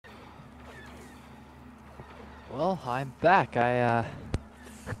Well, I'm back. I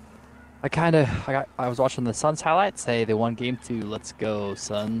was watching the Suns highlights. Hey, they won game two. Let's go,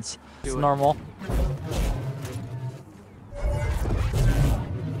 Suns. It's normal.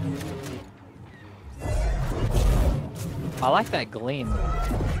 I like that gleam.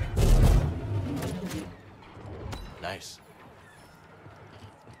 Nice.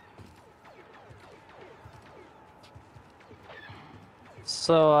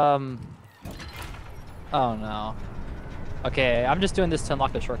 So, oh no. Okay, I'm just doing this to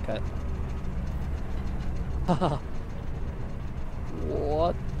unlock the shortcut.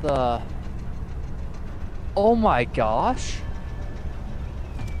 What the? Oh my gosh.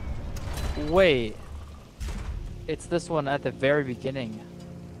 Wait. It's this one at the very beginning.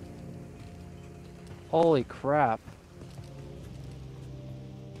 Holy crap.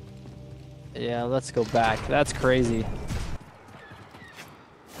 Yeah, let's go back. That's crazy.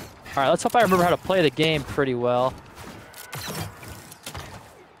 Alright, let's hope I remember how to play the game pretty well.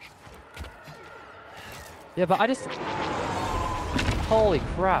 Yeah, but I just... Holy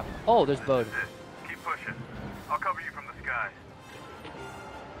crap. Oh, there's Bode. Keep pushing. I'll cover you from the sky.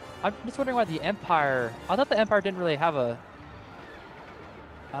 I'm just wondering why the Empire... I thought the Empire didn't really have a...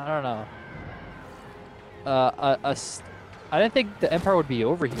 I don't know. I didn't think the Empire would be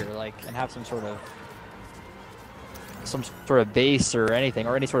over here, like, and have some sort of base or anything,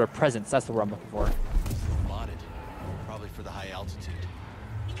 or any sort of presence. That's the word I'm looking for. Modded. Probably for the high altitude.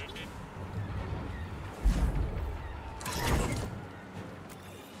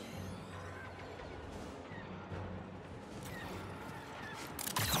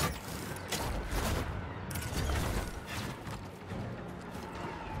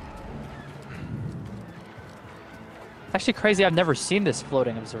 Actually crazy, I've never seen this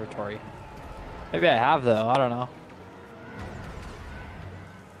floating observatory. Maybe I have though, I don't know.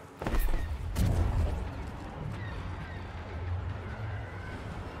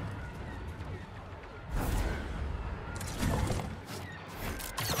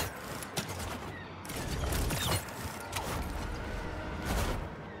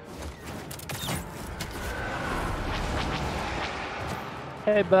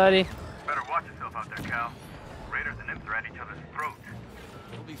 Hey buddy. Better watch yourself out there, Cal. Raiders and imps are at each other's throats.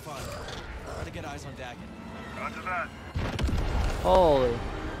 It'll be fine. Try to get eyes on Dagan. Roger that. Holy.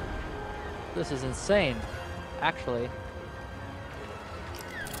 This is insane, actually.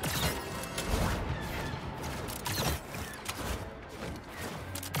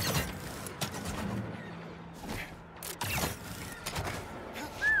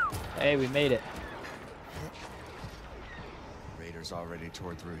 Hey, we made it. Raiders already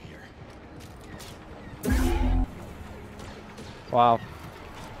tore through here. Wow.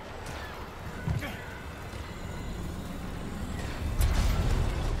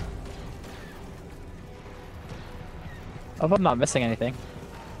 I hope I'm not missing anything.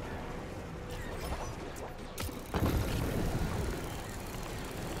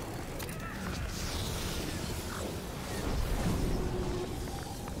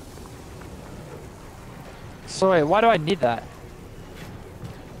 So wait, why do I need that?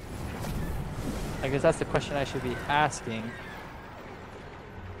 I guess that's the question I should be asking.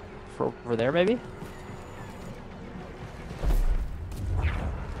 For over there, maybe?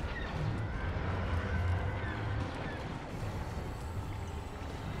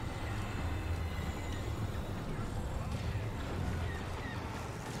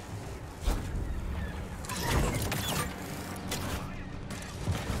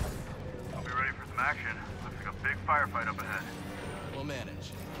 I'll be ready for some action. Looks like a big firefight up ahead. We'll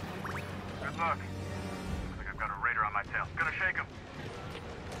manage. Good luck. Looks like I've got a raider on my tail. Gonna shake him.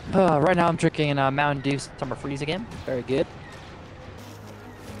 Right now I'm drinking Mountain Dew Summer Freeze again. Very good.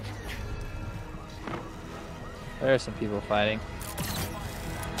 There's some people fighting.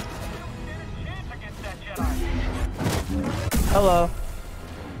 Hello.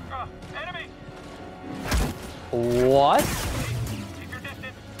 Enemy! What? Keep your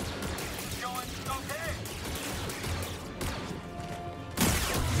distance. Going okay.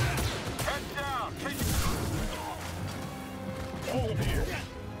 Heads down. Hold here.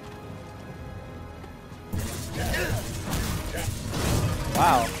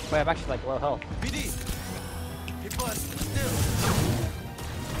 Wow. Wait, I'm actually like low health. BD! Hit bust. Still.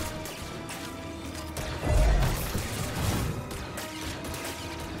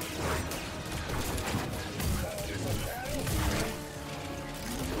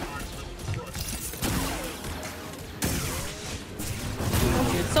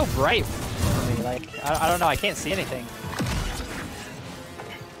 It's so bright for me. Like, I don't know. I can't see anything.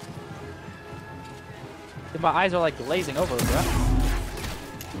 Dude, my eyes are like glazing over, bro.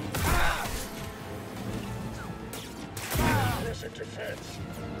 defense.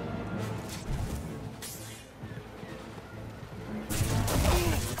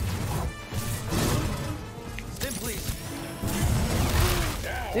 Stim, please.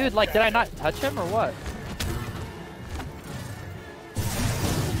 Dude, like, did I not touch him or what?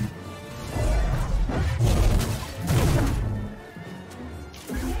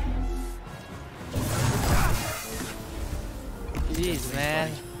 Jeez,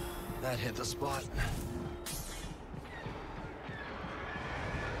 man. That hit the spot.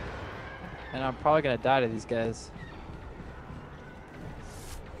 And I'm probably gonna die to these guys.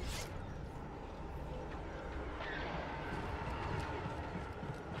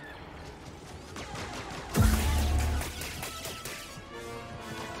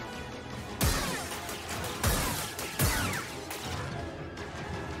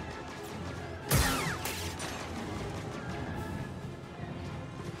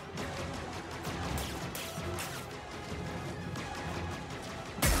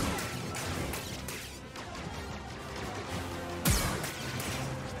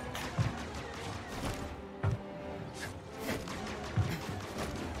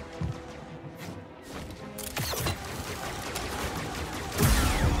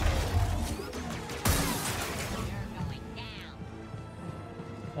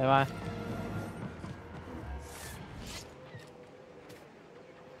 Am I? I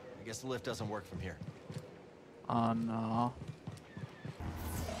guess the lift doesn't work from here. Oh no.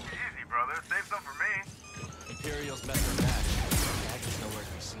 Easy, brother. Save some for me. Imperial's met their match. Dagan's nowhere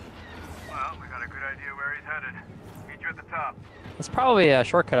to be seen. Well, we got a good idea where he's headed. Meet you at the top. It's probably a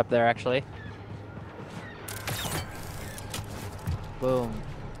shortcut up there, actually. Boom.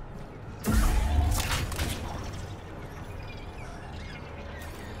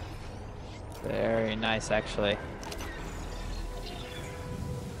 Very nice, actually.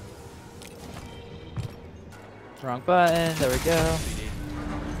 Wrong button. There we go.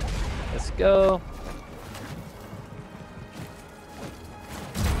 Let's go.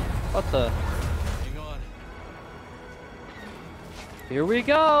 What the? Hang on. Here we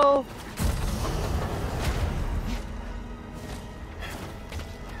go.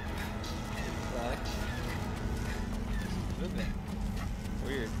 Movement.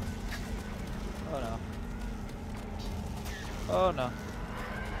 Weird. Oh no. Oh no.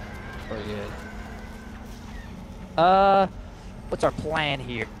 We're good. What's our plan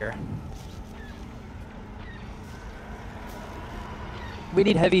here? We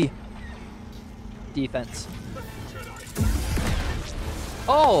need heavy defense.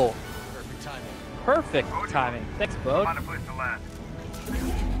 Oh! Perfect timing. Perfect timing. Thanks, Bode. Find a place to land.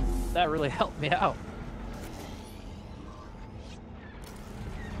 That really helped me out.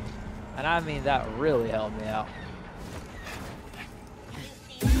 And I mean that really helped me out.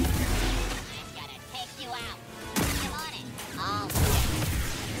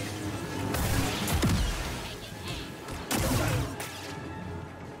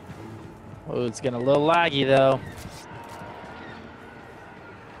 Oh, it's getting a little laggy though.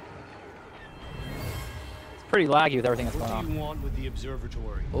 It's pretty laggy with everything that's going What do you on. want with the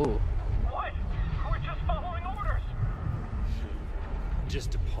observatory? Oh. What? We're just following orders.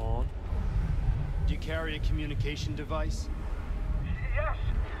 Just a pawn? Do you carry a communication device? Yes.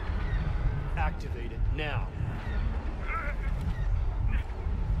 Activate it now.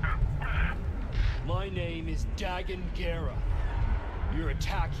 My name is Dagan Gera. Your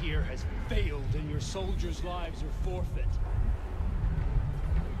attack here has failed and your soldiers' lives are forfeit.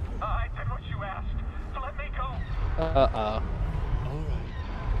 I did what you asked. Let me go. Uh-oh. All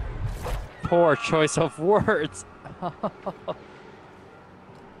right. Poor choice of words.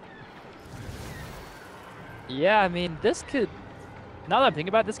 Yeah, I mean, this could, now that I'm thinking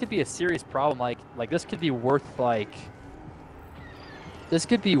about it, this could be a serious problem. Like this could be worth this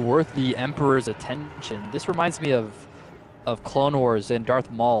could be worth the Emperor's attention. This reminds me of Clone Wars and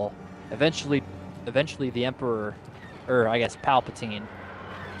Darth Maul. Eventually the Emperor, or I guess Palpatine,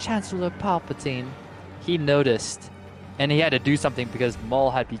 Chancellor Palpatine, he noticed, and he had to do something because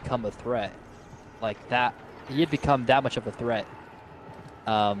Maul had become a threat. Like that, he had become that much of a threat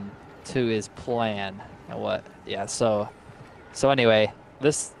to his plan. And what? Yeah. So anyway,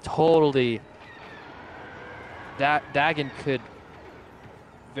 this totally, Dagan could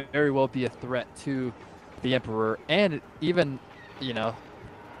very well be a threat to the Emperor, and even, you know,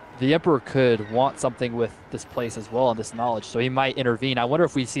 the Emperor could want something with this place as well and this knowledge, so he might intervene. I wonder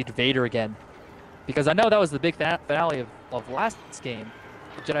if we see Vader again, because I know that was the big finale of last game,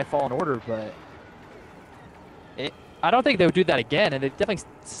 Jedi Fallen Order, but I don't think they would do that again, and they definitely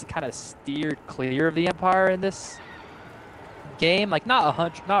kind of steered clear of the Empire in this game. Like,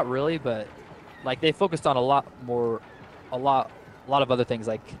 not really, but like they focused on a lot a lot of other things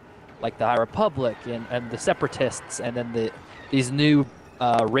like the High Republic and the Separatists, and then these new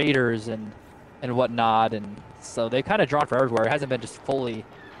raiders and whatnot, and so they kind of drawn from everywhere. It hasn't been just fully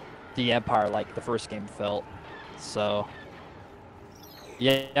the Empire like the first game felt. So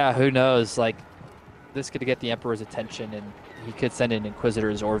yeah, who knows? Like, this could get the Emperor's attention, and he could send in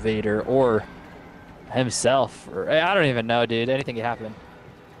Inquisitors or Vader or himself, or I don't even know, dude. Anything could happen.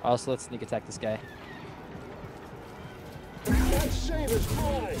 Also, let's sneak attack this guy. That saber's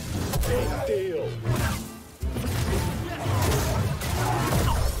mine. Big deal.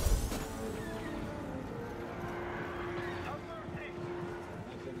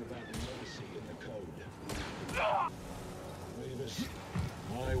 Nothing about mercy in the code. Mavis,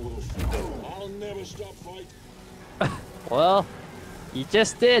 I'll never stop fighting. Well, you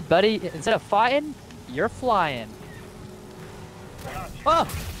just did, buddy. Instead of fighting, you're flying. Oh!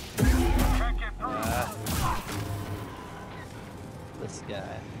 This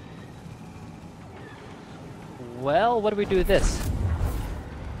guy. Well, what do we do with this?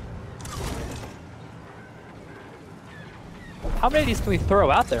 How many of these can we throw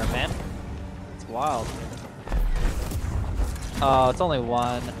out there, man? It's wild. Oh, it's only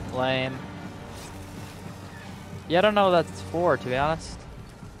one. Lame. Yeah, I don't know what that's for, to be honest.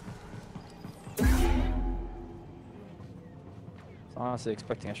 I was honestly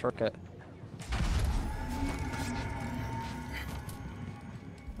expecting a shortcut.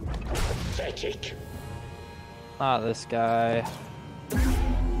 Pathetic. Not this guy. You've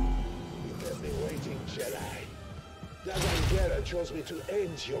been waiting, Jedi. Dagan Gera chose me to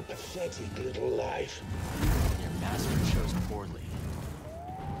end your pathetic little life. Your master chose poorly.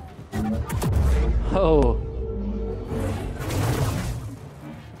 Oh.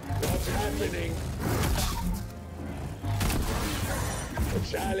 What's happening? A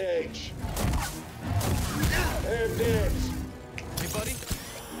challenge. Have this. Hey, buddy.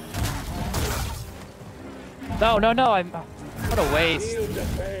 No, what a waste. Feel the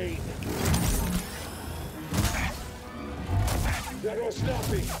pain. That was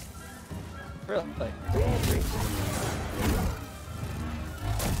nothing. Really? Nothing.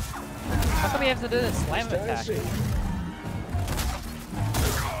 How come we have to do this slam attack? Dancing.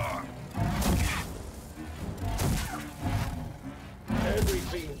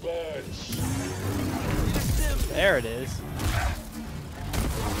 Everything burns. There it is.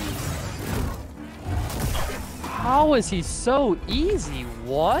 How is he so easy?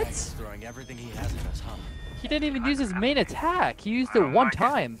 What? He's throwing everything he has at us, huh? He didn't even use his main attack. He used it one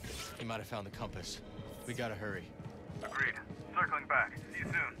time. He might have found the compass. We gotta hurry. Agreed. Circling back. See you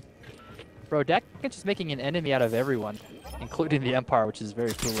soon. Bro, Dagan's just making an enemy out of everyone, including the Empire, which is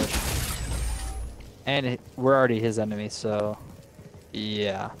very foolish. And we're already his enemy, so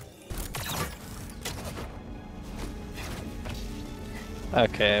yeah.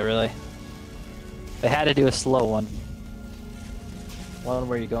 Okay, really? They had to do a slow one. One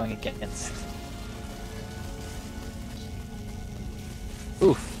where you're going against.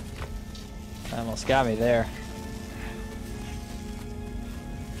 Oof. Almost got me there.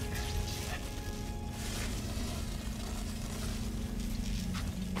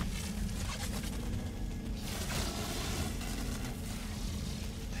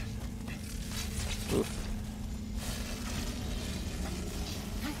 Oof.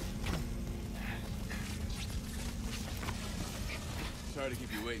 Sorry to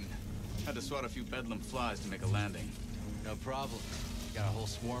keep you waiting. Had to swat a few bedlam flies to make a landing. No problem. Got a whole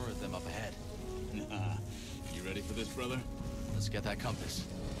swarm of them up ahead. Nah. You ready for this, brother? Let's get that compass.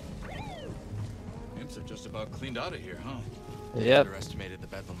 Imps are just about cleaned out of here, huh? Yep. Underestimated the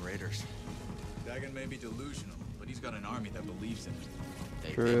Bedlam Raiders. Dagan may be delusional, but he's got an army that believes in it.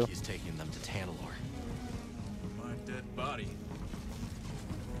 They True. think he's taking them to Tantalor. My dead body.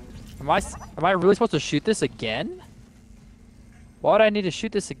 Am I really supposed to shoot this again? Why would I need to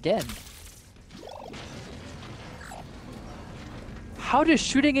shoot this again? How does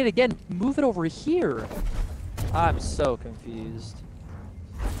shooting it again move it over here? I'm so confused.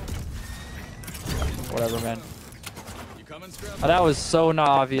 Whatever, man. You coming, Scrap? Oh, that was so not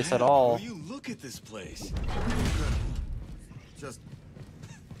obvious at all. Will you look at this place? Incredible. Just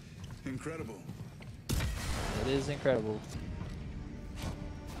incredible. It is incredible.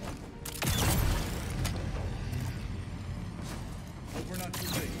 Hope we're not too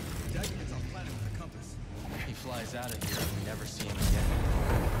late. Dagan gets off planet with a compass. He flies out of here and we never see him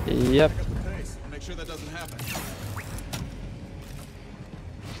again. Yep. Pick up the pace. I'll make sure that doesn't happen.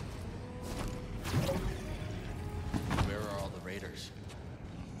 Where are all the raiders?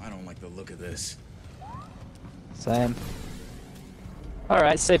 I don't like the look of this. Same.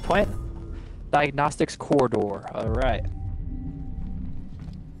 Alright, save point. Diagnostics corridor. Alright.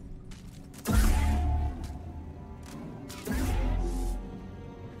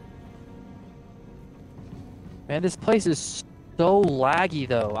 Man, this place is so laggy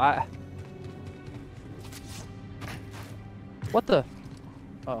though. What the?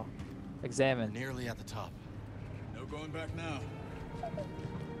 Oh, examine. Nearly at the top. No going back now.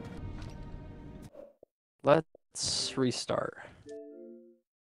 Let's restart.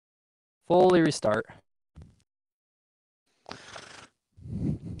 Fully restart.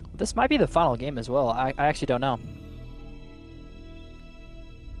 This might be the final game as well. I actually don't know.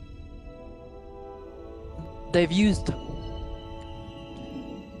 They've used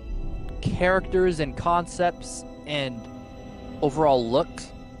characters and concepts and overall look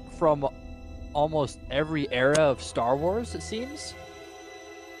from almost every era of Star Wars, it seems.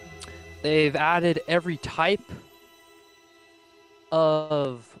 They've added every type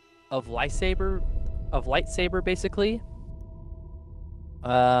of lightsaber basically.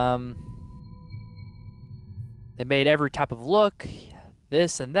 They made every type of look,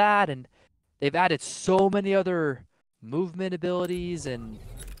 this and that, and they've added so many other movement abilities and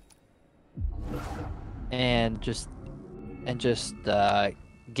just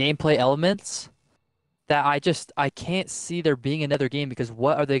gameplay elements that I can't see there being another game, because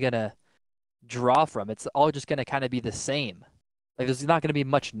what are they gonna draw from? It's all just gonna kind of be the same. Like, there's not gonna be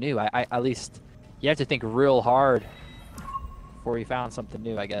much new. I at least you have to think real hard before you found something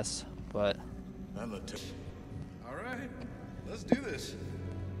new, I guess. But All right, let's do this.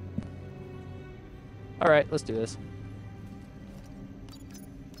 all right, let's do this.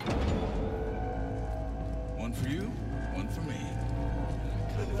 One for you, one for me.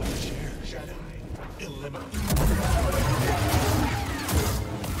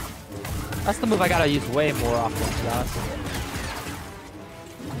 That's the move I gotta use way more often, to be honest.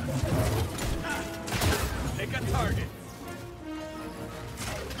 Take a target.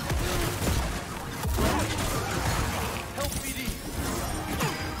 Help BD.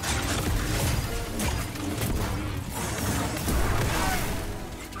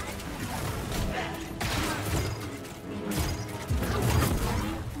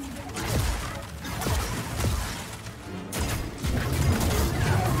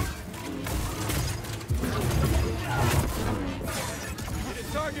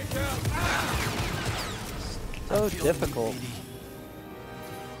 Target count. So difficult.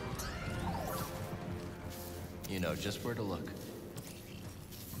 You know just where to look.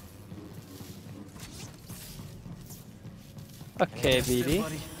 Okay, BD.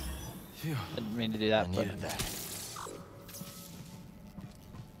 Buddy. Phew. Didn't mean to do I that, but needed that.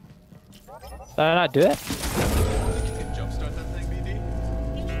 did I not do it? Think you can jumpstart that thing, BD?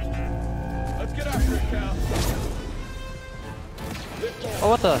 Let's get after it, Cal. Oh,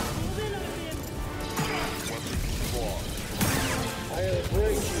 what the? I'll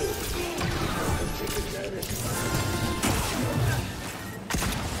break you. Take advantage.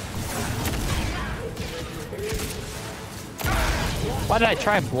 Why did I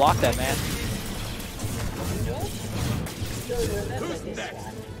try and block that, man? Who's next?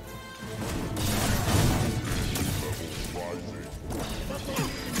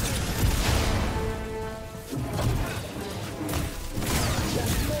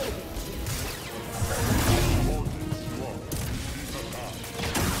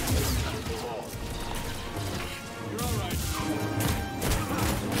 You're all right.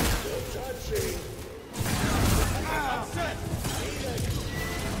 I'm set.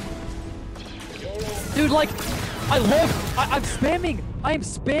 Dude, like, I'm spamming. I am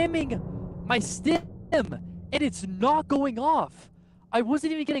spamming my stim, and it's not going off. I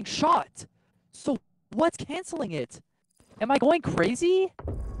wasn't even getting shot. So what's canceling it? Am I going crazy?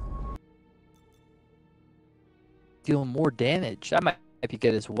 Dealing more damage. That might be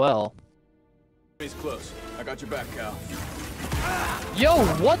good as well. He's close. I got your back, Cal. Yo,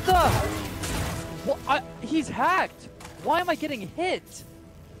 what the? What? He's hacked. Why am I getting hit?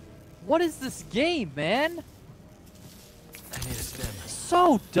 What is this game, man? I need a stim.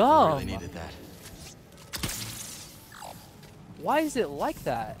 So I dumb. really needed that. Why is it like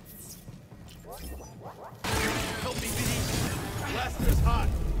that? Help me, BD. Blaster's hot.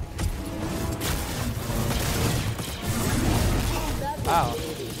 Wow.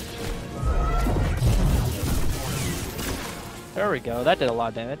 There we go. That did a lot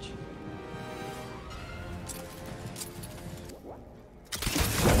of damage.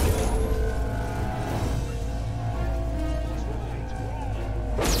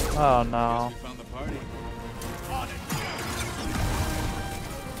 Oh no. We found the party. On it.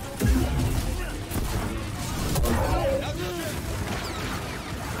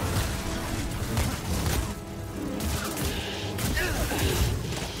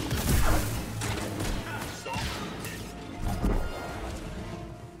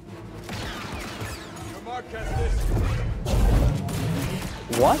 Your mark, Kestis.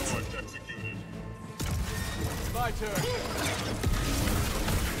 What? My turn.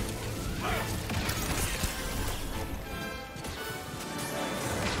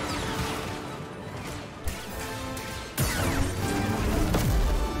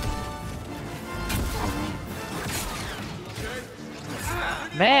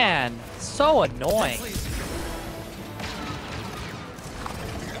 Man, so annoying.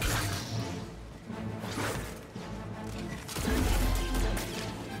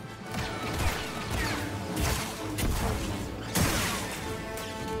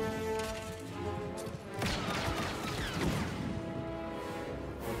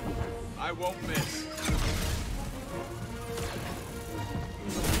 I won't miss.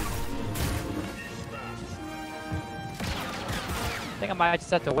 I think I might just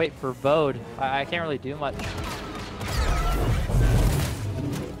have to wait for Bode. I can't really do much.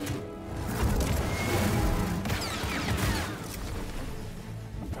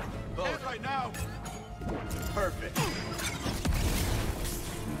 Bode right now. Perfect.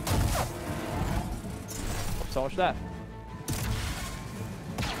 So much for that.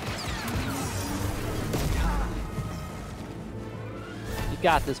 You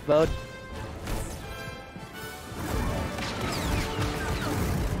got this, Bode.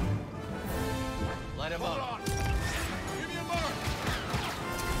 Light him up. Give me a mark.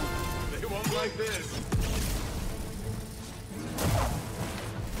 They won't like this.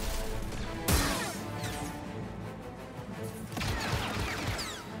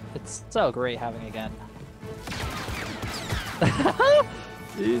 It's so great having a gun.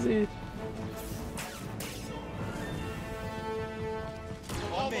 Easy.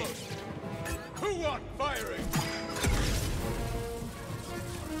 Almost. Who want firing?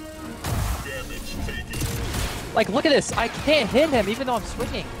 Like, look at this. I can't hit him even though I'm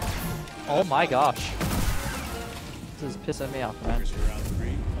swinging. Oh my gosh. This is pissing me off, man. Here's your round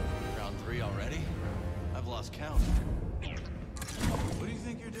 3. Round 3 already? I've lost count. What do you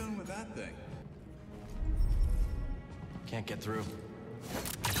think you're doing with that thing? Can't get through.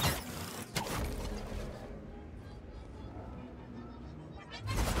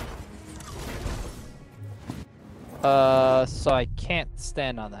 So I can't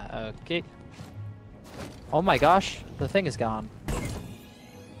stand on that. Okay. Oh my gosh, the thing is gone.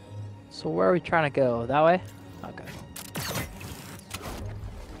 So where are we trying to go? That way? Okay.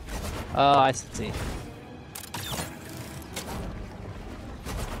 Oh, I see.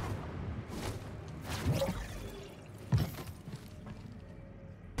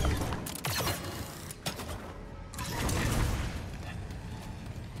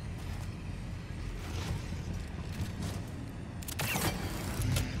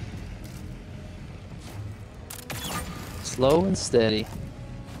 Slow and steady.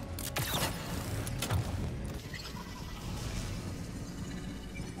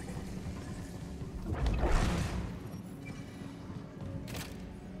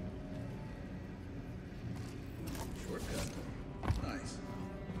 Shortcut. Nice.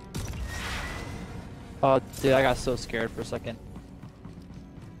 Oh, dude, I got so scared for a second.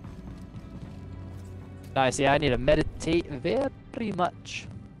 Nice, yeah, I need to meditate very much.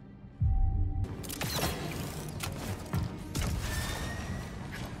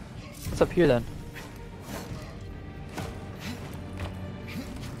 What's up here then?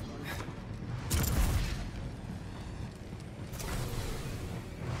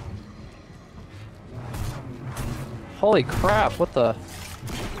 Holy crap, what the? Are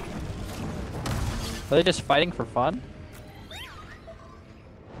they just fighting for fun?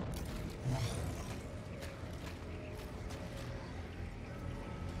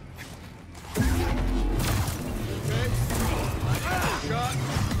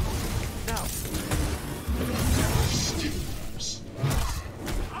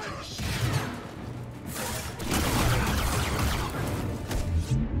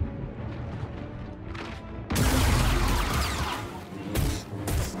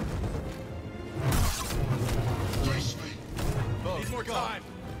 More time.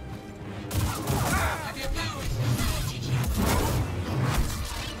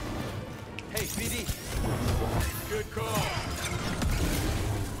 Hey, BD. Good call.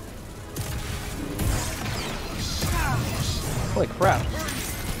 Holy crap.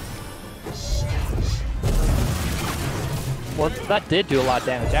 Well, that did do a lot of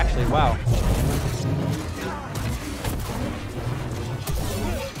damage, actually. Wow.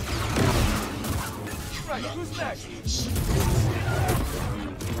 Right, who's next?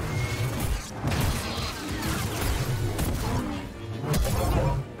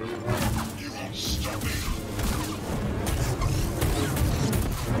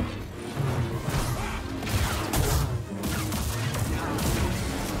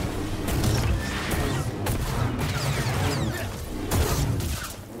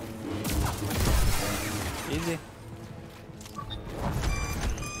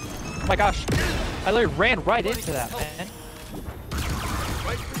 my gosh. I literally ran right into that, man.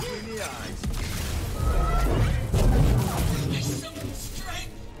 Right between the eyes.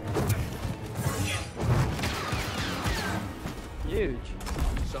 Huge.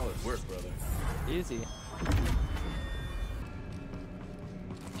 Solid work, brother. Easy.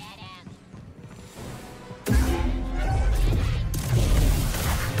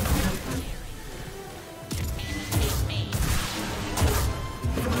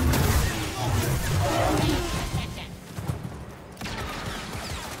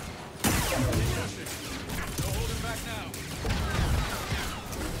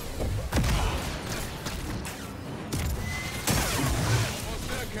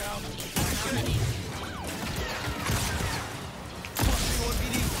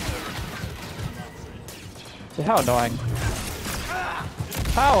 Dude, how annoying.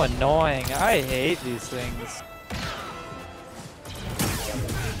 How annoying. I hate these things.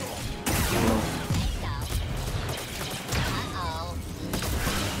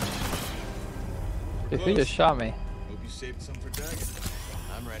 Dude, he just shot me. Hope you saved some for Dagan.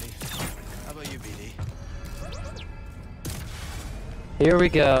 I'm ready. How about you, BD? Here we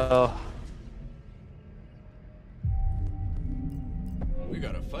go. We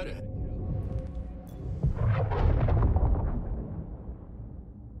got a fight ahead.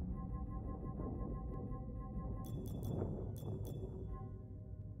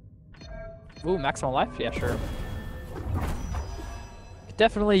 Ooh, maximum life? Yeah, sure. Could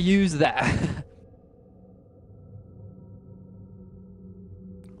definitely use that.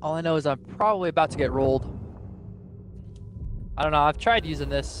 All I know is I'm probably about to get rolled. I don't know, I've tried using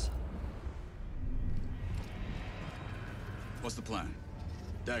this. What's the plan?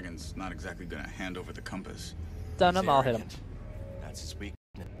 Dagan's not exactly gonna hand over the compass. Stun him, I'll hit him. That's his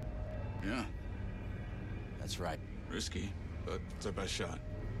weakness. Yeah, That's right. risky, but it's our best shot.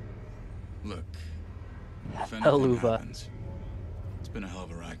 Look, if anything Helluva. happens, it's been a hell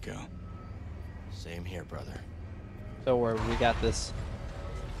of a ride, Cal. Same here, brother. Don't worry, we got this.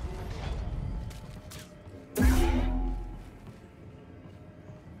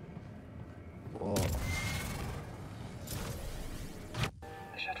 Whoa.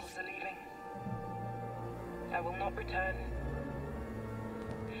 The shuttles are leaving. I will not return.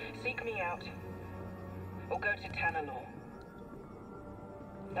 Seek me out, or go to Tanalor.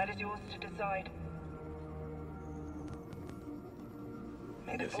 That is yours to decide.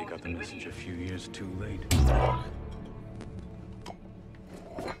 May the Guess he Force got the be with message you. a few years too late.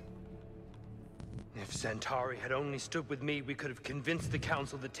 If Centauri had only stood with me, we could have convinced the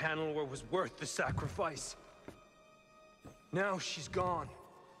Council that Tanalor was worth the sacrifice. Now she's gone.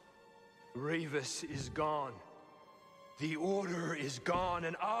 Ravis is gone. The Order is gone,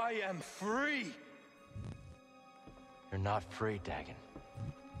 and I am free! You're not free, Dagan.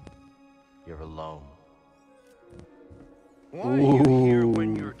 You're alone. Why are you here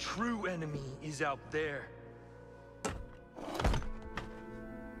when your true enemy is out there?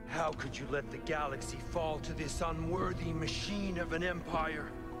 How could you let the galaxy fall to this unworthy machine of an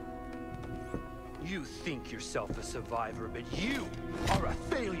empire? You think yourself a survivor, but you are a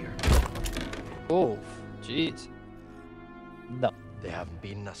failure! Oh, jeez. No. They haven't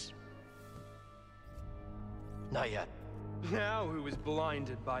beaten us. Not yet. Now who is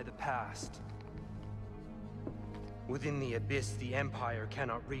blinded by the past? Within the abyss, the Empire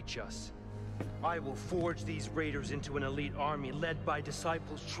cannot reach us. I will forge these raiders into an elite army led by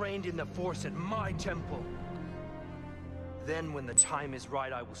disciples trained in the Force at my temple. Then when the time is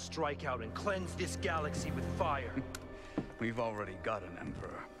right, I will strike out and cleanse this galaxy with fire. We've already got an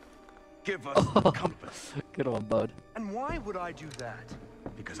emperor. Give us the compass. Good one, bud. And why would I do that?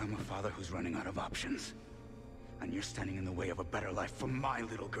 Because I'm a father who's running out of options. And you're standing in the way of a better life for my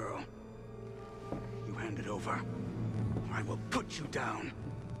little girl. You hand it over, or I will put you down.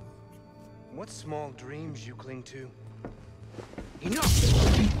 What small dreams you cling to. Enough!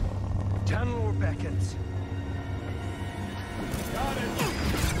 Tanalor beckons. Got it!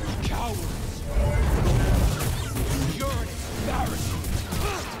 Cowards! You're an embarrassment!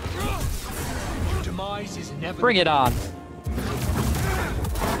 Your demise is inevitable. Bring it on.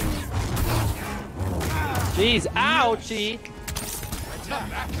 Jeez, ouchie!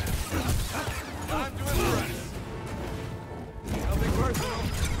 Time to impress. Nothing personal.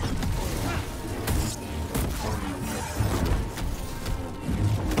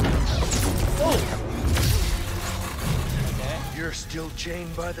 You're still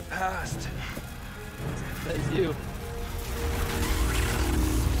chained by the past. That's you.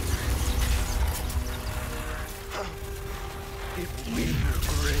 It will be your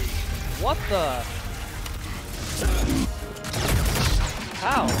grave. What the?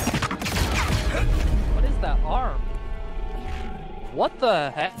 How? with that arm? What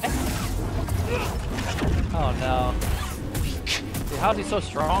the heck? Oh no. Dude, how is he so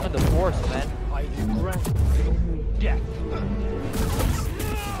strong in the Force, man? I will grant you death.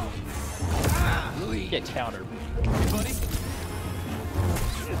 Get countered.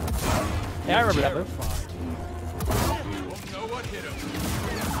 Yeah, I remember that move. Won't know what hit him.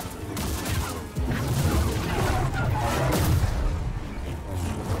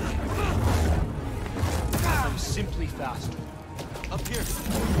 I'm simply faster. Up here.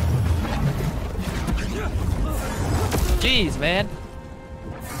 Jeez, man.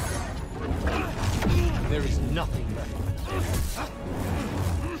 There is nothing left.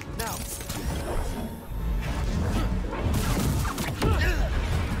 Now.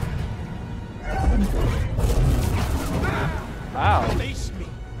 Wow. Face me.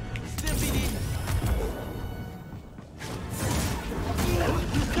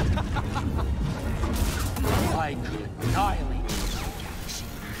 I could annihilate you. Galaxy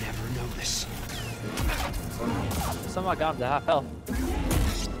would never notice. Somehow got him to half health.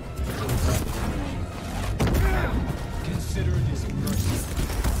 Consider this mercy.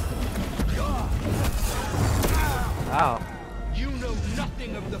 Wow. You know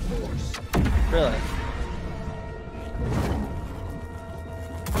nothing of the Force. Really?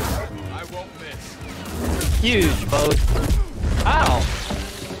 I won't miss. Huge both. Ow!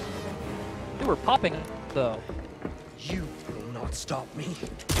 They were popping though. You will not stop me.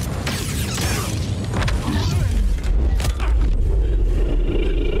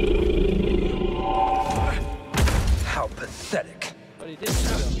 How pathetic. But he did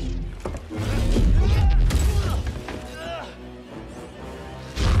shoot him.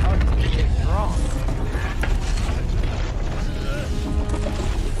 How did he get strong?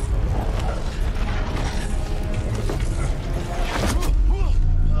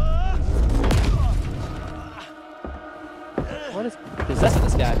 What is possessing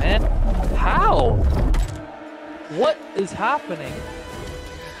this guy, man? How? What is happening?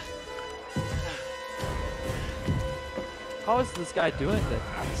 How is this guy doing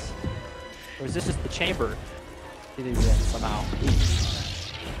this? Or is this just the chamber that he's in somehow?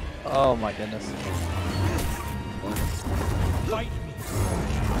 Oh my goodness. Fight me.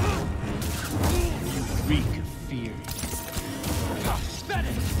 You reek of fear.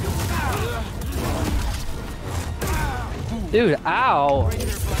 Dude, ow!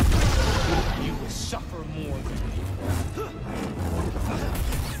 You will suffer more than me.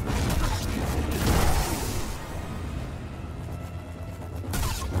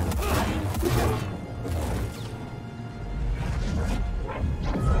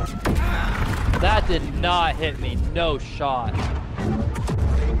 That did not hit me. No shot.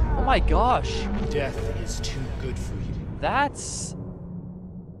 Oh my gosh. Death is too good for you. That's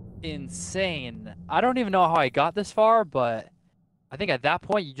insane. I don't even know how I got this far, but I think at that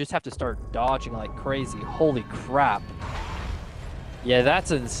point you just have to start dodging like crazy. Holy crap. Yeah,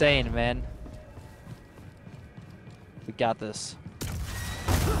 that's insane, man. We got this.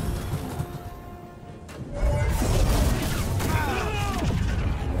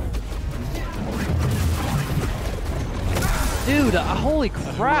 Dude, holy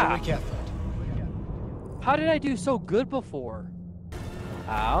crap. How did I do so good before?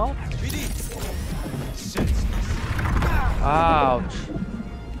 Ow. Ouch.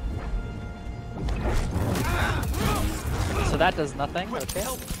 So that does nothing? Okay.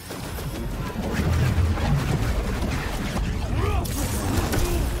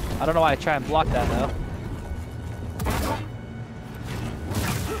 I don't know why I try and block that though.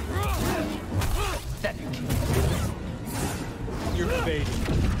 You're fading.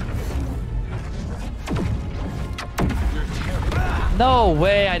 You're terrible. No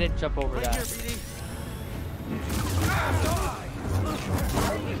way I didn't jump over that.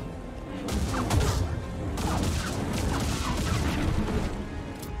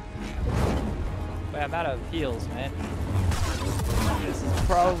 Wait, I'm out of heals, man. This is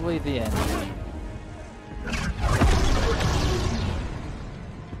probably the end.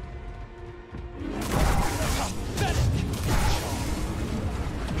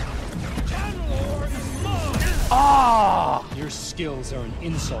 Ah! Your skills are an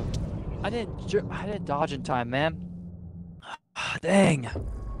insult. I didn't dodge in time, man. Dang.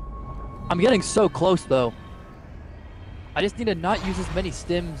 I'm getting so close though. I just need to not use as many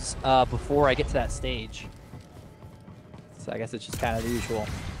stims before I get to that stage. So I guess it's just kind of the usual.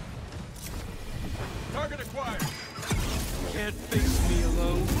 Target acquired. Can't face me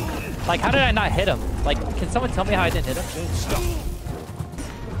alone. Like, how did I not hit him? Like, can someone tell me how I didn't hit him? Don't stop.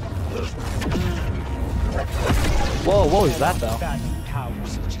 Whoa, what was that though? Bad power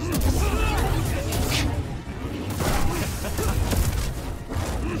such as this.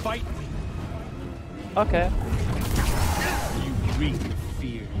 Fight me. Okay. You bring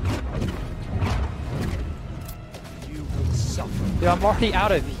fear. You will suffer. Dude, I'm already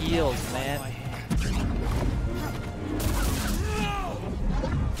out of heals, man.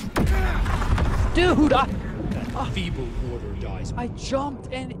 Dude, Feeble order dies. I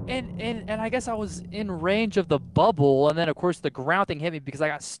jumped and I guess I was in range of the bubble, and then of course the ground thing hit me because I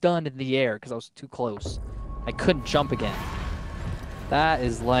got stunned in the air because I was too close. I couldn't jump again. That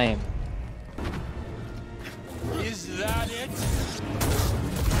is lame. Is that it?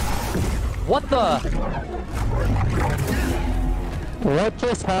 What the? What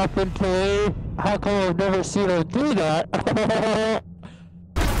just happened to me? How come I've never seen him do that?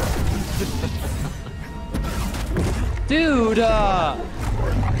 Dude,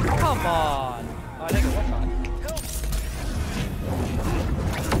 come on. Oh, I think it was on.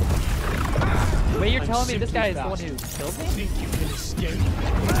 Wait, you're telling me this guy is the one who killed me? Think you can escape?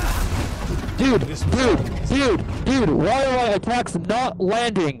 Dude, why are my attacks not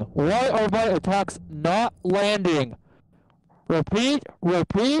landing? Why are my attacks not landing? Repeat,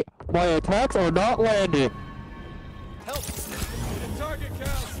 my attacks are not landing. Help! The target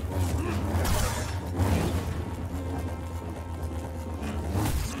count.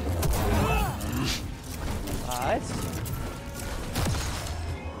 Nice.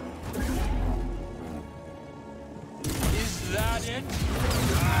 Is that it?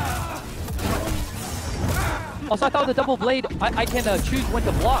 Also, I thought with the double blade, I can choose when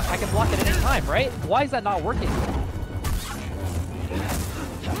to block. I can block it at any time, right? Why is that not working?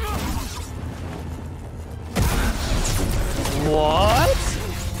 What?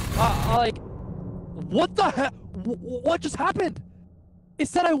 Like, what the heck? What just happened? It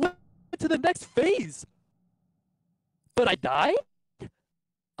said I went to the next phase. But I died?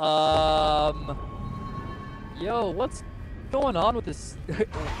 Yo, what's going on with this?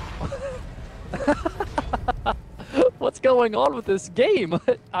 What's going on with this game?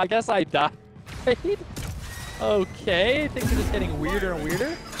 I guess I died. Okay, things are just getting weirder and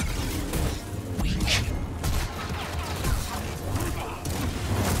weirder.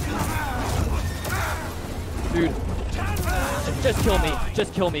 Dude, just kill me.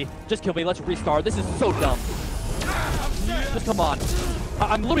 Just kill me. Just kill me. Let's restart. This is so dumb. Just come on.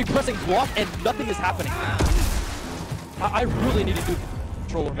 I'm literally pressing block and nothing is happening. I really need a new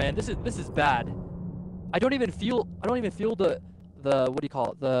controller, man. This is bad. I don't even feel the what do you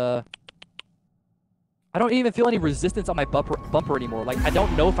call it? I don't even feel any resistance on my bumper anymore. Like, I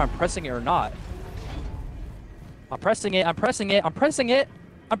don't know if I'm pressing it or not. I'm pressing it.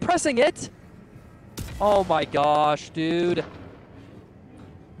 Oh my gosh, dude.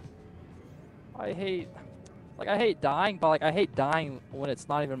 I hate dying, but like I hate dying when it's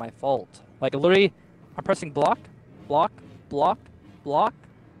not even my fault. Like literally, I'm pressing block.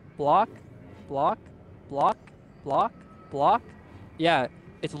 Yeah,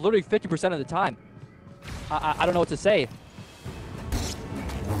 it's literally 50% of the time. I don't know what to say.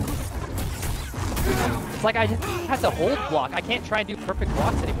 It's like I just have to hold block. I can't try and do perfect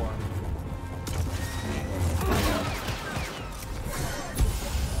blocks anymore.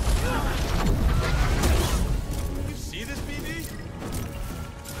 You see this, BD?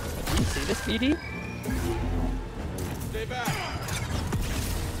 You see this, BD? Stay back.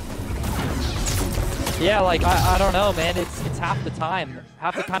 Yeah, like I don't know, man. It's half the time.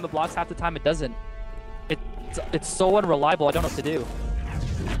 Half the time it blocks, half the time it doesn't. It's so unreliable. I don't know what to do.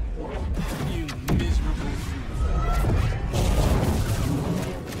 You miserable.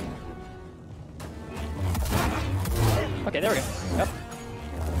 Okay, there we go. Yep.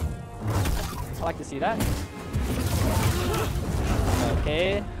 I like to see that.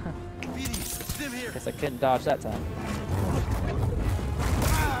 Okay. Guess I couldn't dodge that time.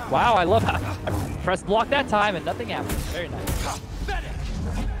 Wow, I love how I pressed block that time and nothing happened. Very nice.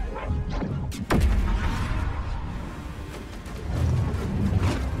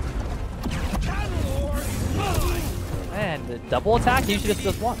 Man, the double attack usually just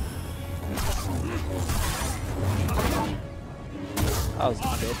does one. That was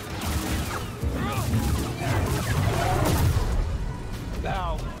good.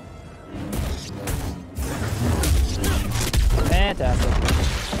 Now. Fantastic.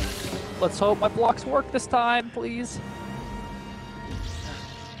 Let's hope my blocks work this time, please.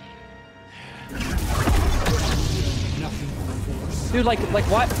 Dude, like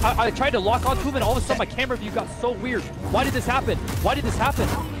why? I tried to lock onto him and all of a sudden my camera view got so weird. Why did this happen? Why did this happen?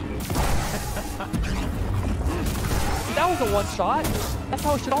 Dude, that was a one shot. That's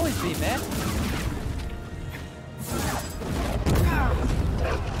how it should always be, man.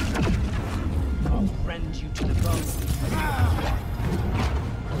 rend you to the bone.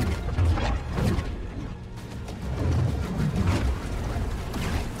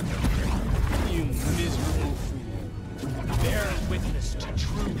 You miserable fool. Bear witness to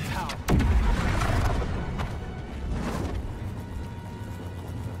true power.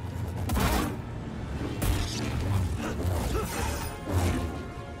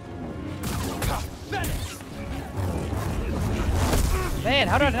 Man,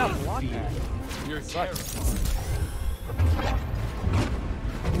 how did I not block that? You're terrible.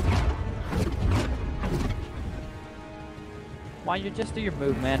 Why don't you just do your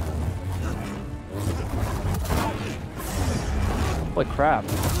move, man? Holy crap.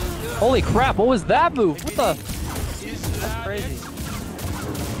 Holy crap, what was that move? What the? That's crazy.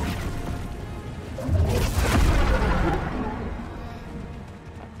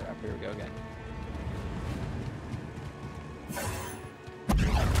 Oh crap, here we go again.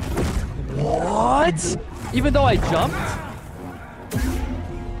 What? Even though I jumped?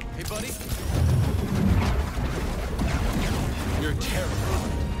 Hey, buddy. You're terrible.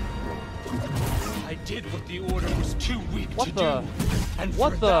 I did what the order was too weak to do. And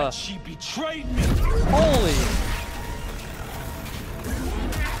what for the? That, she betrayed me. Holy.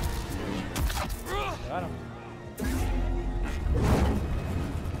 Got him.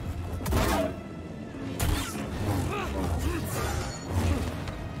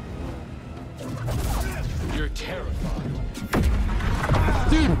 You're terrified.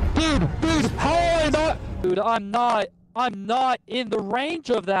 Dude, how am I not? Dude, I'm not in the range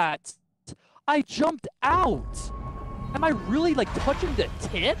of that. I jumped out. Am I really like touching the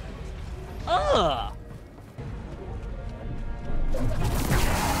tip? Ugh.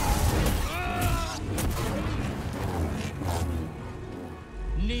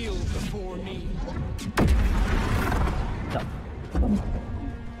 Kneel before me. No.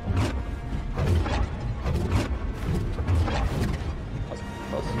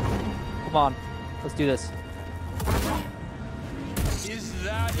 Close. Come on, let's do this. Is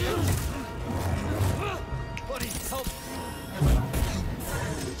that it? Buddy, help.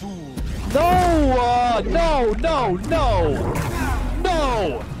 Fool. No,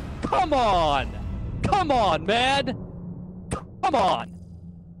 no! Come on, man! Come on!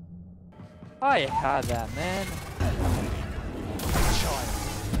 I had that, man.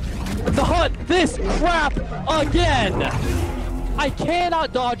 Not this crap again! I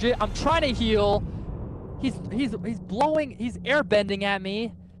cannot dodge it. I'm trying to heal. He's blowing, he's airbending at me.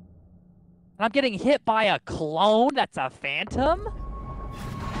 And I'm getting hit by a clone that's a phantom?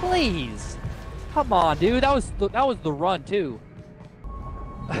 Please. Come on, dude. That was the run too.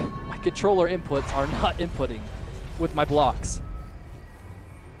 My controller inputs are not inputting with my blocks.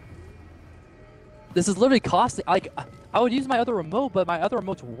 This is literally costing, like, I would use my other remote, but my other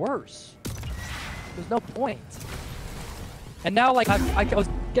remote's worse. There's no point. And now, like, I was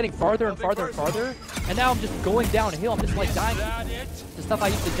getting farther and farther and farther, and now I'm just going downhill. I'm just, like, dying to stuff I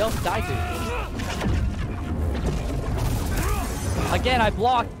used to die to. Again, I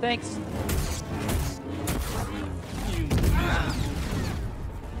blocked. Thanks.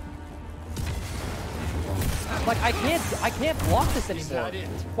 Like, I can't block this anymore.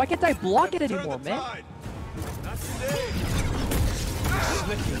 Why can't I block it anymore, man?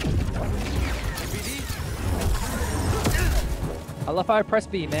 I love how I press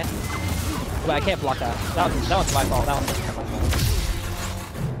B, man. Wait, I can't block that. That one's my fault. That one's my fault.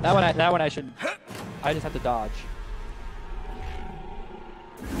 That one I should. I just have to dodge.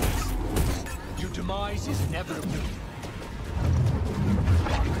 Your demise is inevitable.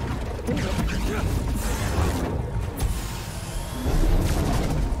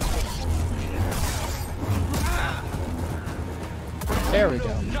 There we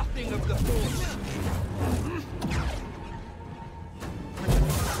go. Nothing of the force.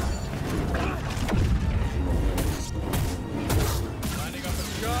 Lining up a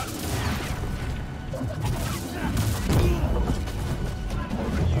shot.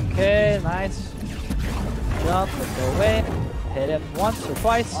 Okay, nice. Jump, let's go away. Hit him once or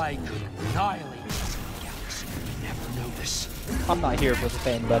twice. I could annihilate the galaxy. Never know this. I'm not here for the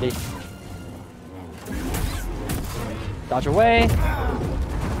pain, buddy. Dodge away.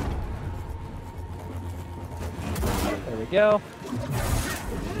 There we go.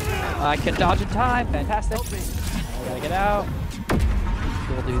 I can dodge in time. Fantastic. I gotta get out.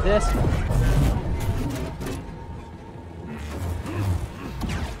 We'll do this.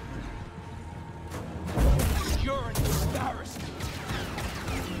 You're an embarrassment.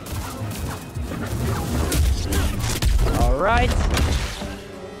 All right.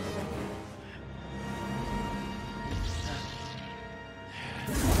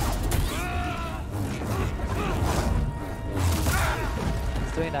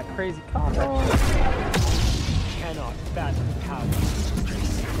 doing that crazy combo. Cannot fathom power.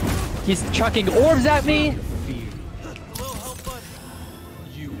 He's chucking orbs at me. Fear. Hello, help bud.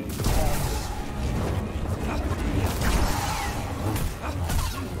 You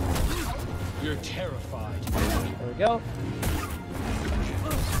You're terrified. There we go.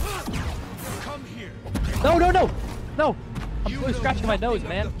 Come here. No, no, no, no! I'm You really know scratching my nose,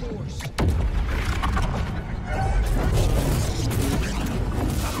 nothing of man. the Force.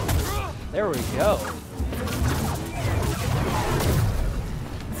 There we go. Here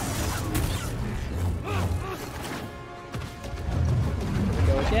we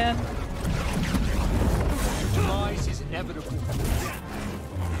go again. Demise is inevitable.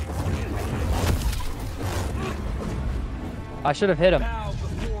 I should have hit him. Bow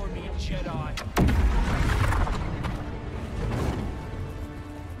before me, Jedi.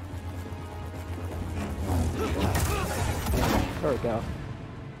 There we go.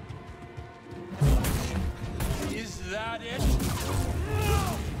 Is that it?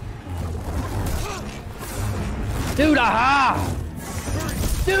 Dude, aha!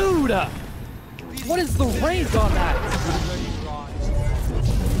 Dude! What is the range on that? Ready, rise.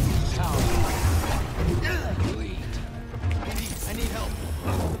 Power. Bleed. I need help.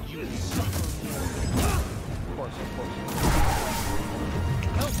 You suffer. Of course, of course.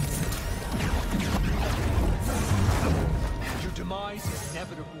 Your demise is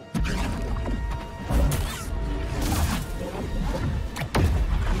inevitable.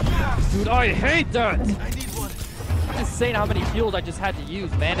 Dude, I hate that! I need one. It's insane how many heals I just had to use,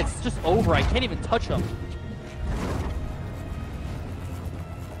 man. It's just over. I can't even touch them.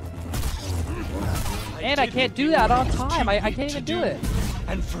 And I can't do that on time. I can't even do it.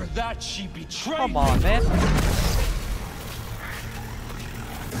 And for that she betrayed Come me. on, man.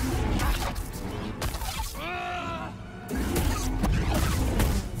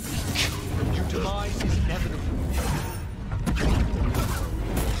 Your demise is inevitable.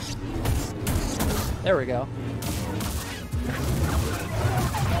 There we go.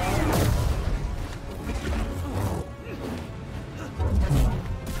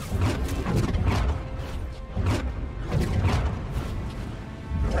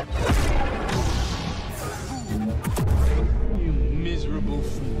 You miserable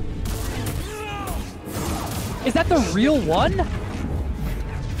fool. Is that the real one?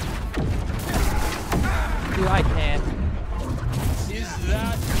 Dude, I can't. Is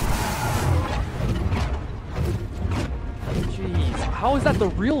that Jeez. How is that the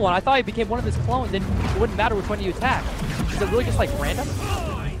real one? I thought he became one of his clones, then it wouldn't matter which one you attack. Is it really just like random?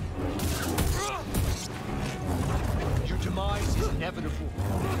 mine? Your demise is inevitable.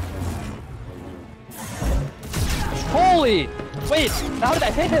 Holy! Wait, how did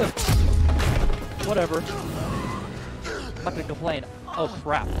I hit him? Whatever. I'm not gonna complain. Oh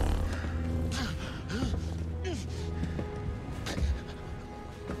crap.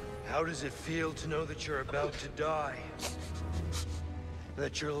 How does it feel to know that you're about to die?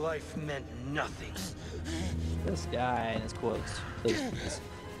 That your life meant nothing? This guy and his quotes. Please.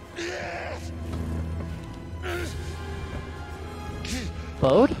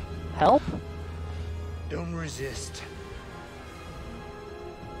 Bode? Help? Don't resist.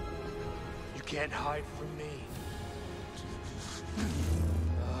 You can't hide from me.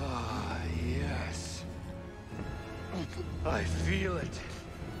 Ah, yes. I feel it.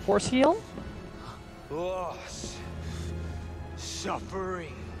 Force heal? Loss.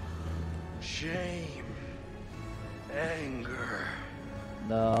 Suffering. Shame. Anger.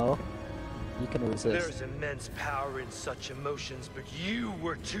 No. You can resist. There's immense power in such emotions, but you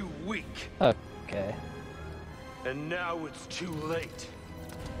were too weak. Okay. And now it's too late.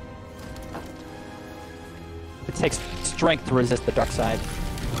 It takes strength to resist the dark side.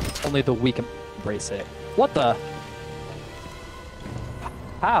 Only the weak embrace it. What the?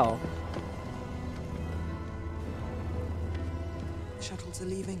 How? Shuttles are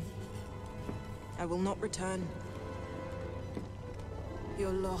leaving. I will not return.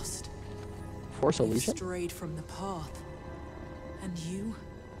 You're lost. Force You've illusion? strayed from the path. And you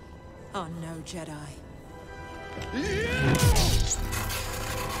are no Jedi.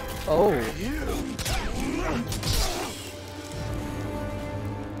 Oh.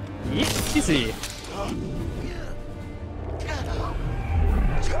 Easy.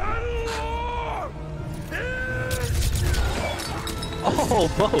 Oh,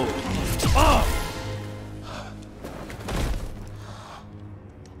 Bo. Oh.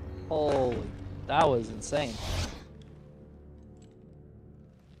 Holy, that was insane.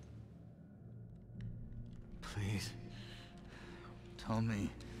 Please, tell me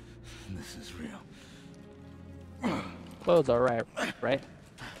this is real. Clothes are right?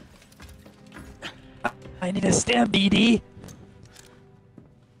 I need a stamp, BD.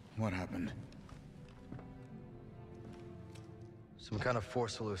 What happened? Some kind of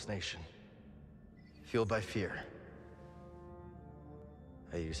force hallucination. Fueled by fear.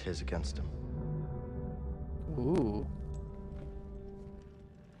 I use his against him. Ooh.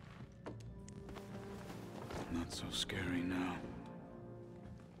 Not so scary now.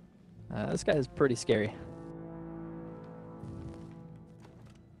 This guy is pretty scary.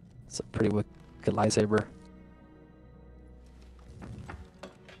 It's a pretty wicked lightsaber.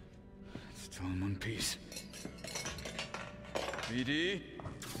 Still in one piece. BD?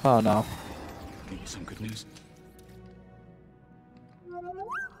 Oh no. Give you some good news.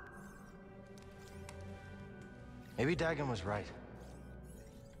 Maybe Dagan was right.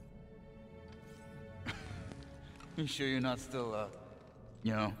 You sure you're not still,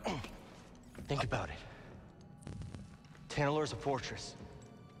 you know? Think about it. Tanalor's a fortress.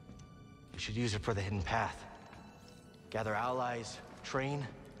 We should use it for the hidden path. Gather allies, train.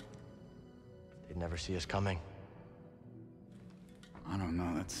 They'd never see us coming. I don't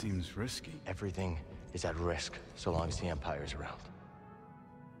know, that seems risky. Everything is at risk so long as the Empire's around.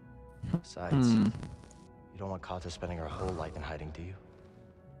 Besides, you don't want Kata spending her whole life in hiding, do you?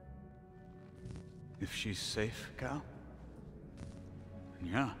 If she's safe, Cal?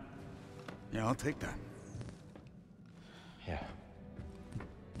 Yeah. Yeah, I'll take that. Yeah.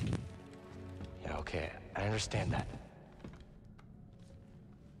 Yeah, okay, I understand that.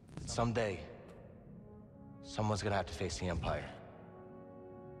 But someday, someone's gonna have to face the Empire.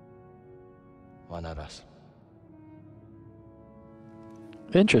 Why not us?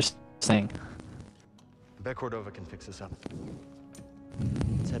 Interesting. I bet Cordova can fix this up.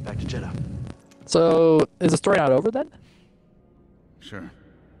 Let's head back to Jeddah. So, is the story not over then? Sure.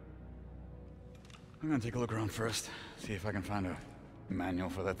 I'm gonna take a look around first. See if I can find a manual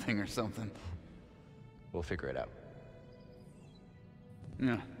for that thing or something. We'll figure it out.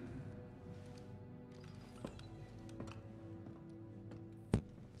 Yeah.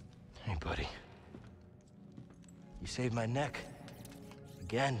 Hey, buddy. You saved my neck.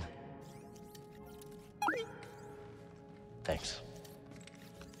 Again. Thanks.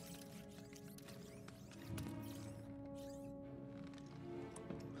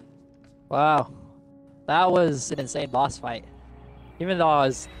 Wow. That was an insane boss fight. Even though I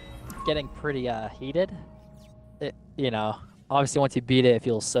was getting pretty heated, you know, obviously once you beat it, it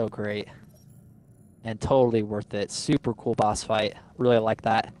feels so great. And totally worth it. Super cool boss fight. Really like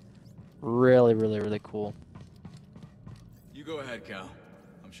that. Really, really, really cool. You go ahead, Cal.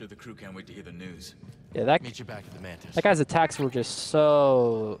 I'm sure the crew can't wait to hear the news. Yeah, that Meet you back at the Mantis. that guy's attacks were just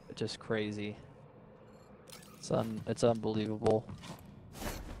crazy. It's unbelievable.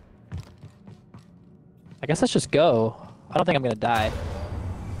 I guess let's just go. I don't think I'm gonna die.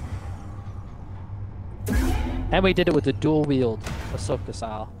 And we did it with the dual wield, Ahsoka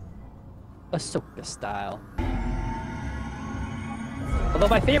style. Ahsoka style. Although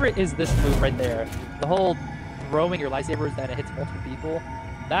my favorite is this move right there. The whole throwing your lightsabers that it hits multiple people.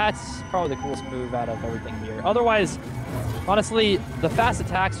 That's probably the coolest move out of everything here. Otherwise, honestly, the fast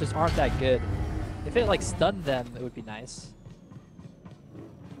attacks just aren't that good. If it like stunned them, it would be nice.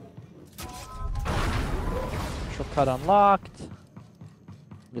 Shortcut unlocked.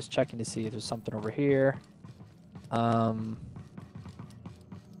 I'm just checking to see if there's something over here. Oh.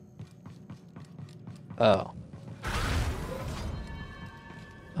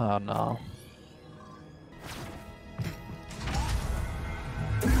 Oh no.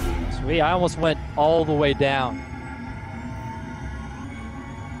 Sweet, I almost went all the way down.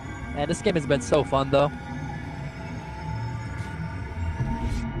 Man, this game has been so fun though.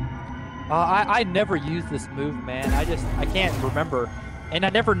 I never use this move, man. I can't remember. And I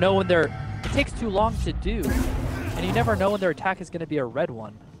never know when it takes too long to do. And you never know when their attack is going to be a red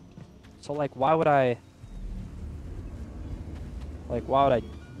one. So like, why would I like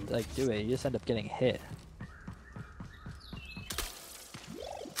do it? You just end up getting hit.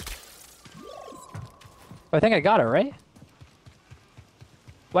 I think I got it, right?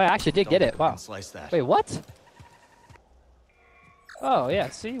 Well, I actually did get it. Wow. Slice that. Wait, what? Oh, yeah,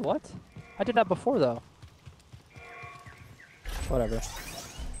 see? What? I did that before, though. Whatever.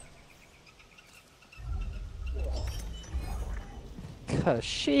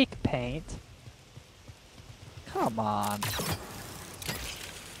 Kashyyyk paint? Come on.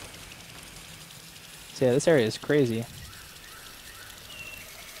 So yeah, this area is crazy.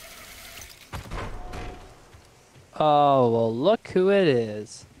 Oh, well, look who it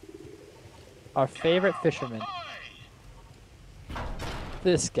is. Our favorite fisherman.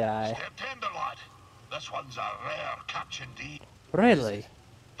 This guy. This one's a rare catch indeed. Really?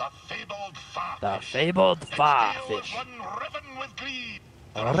 The fabled farfish. The fabled Its tail is farfish. one riven with greed.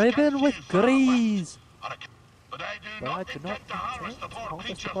 Riven with grease. But I do But I not do intend not to harvest the intend to poor harvest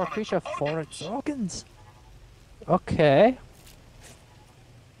the creature poor for creature its for its organs. organs. Okay.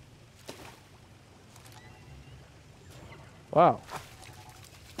 Wow.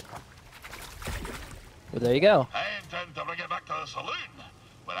 Well, there you go. I intend to bring it back to the saloon,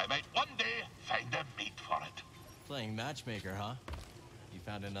 where I might one day find a mate for it. Playing matchmaker, huh? You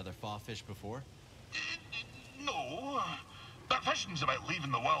found another fawfish before? No, but fishing's about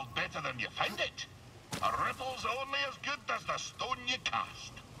leaving the world better than you found it. A ripple's only as good as the stone you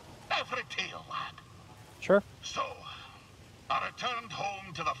cast. Now for a tale, lad. Sure. So, I returned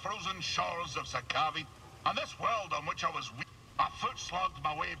home to the frozen shores of Sakavi, and this world on which I was weak. I foot-slogged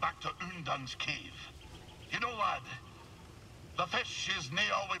my way back to Undun's cave. You know, lad, the fish is nae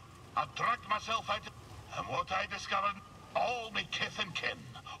always. I dragged myself out, and what I discovered, all me kith and kin,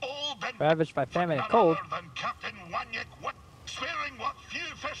 all been Ravaged by famine and none cold. other than Captain Wanyik, what sparing what few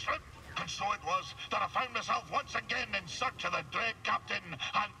fish ripped. And so it was that I found myself once again in search of the dread captain,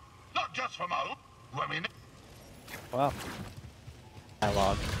 and not just for my own women. Wow.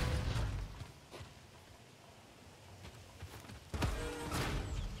 Dialogue.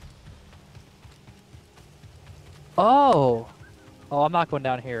 Oh! Oh, I'm not going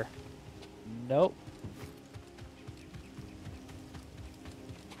down here. Nope.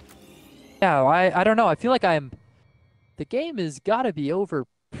 Yeah, I don't know. I feel like the game has got to be over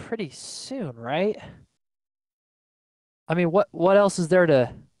pretty soon, right? I mean, what else is there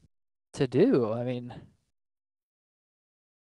to do? I mean,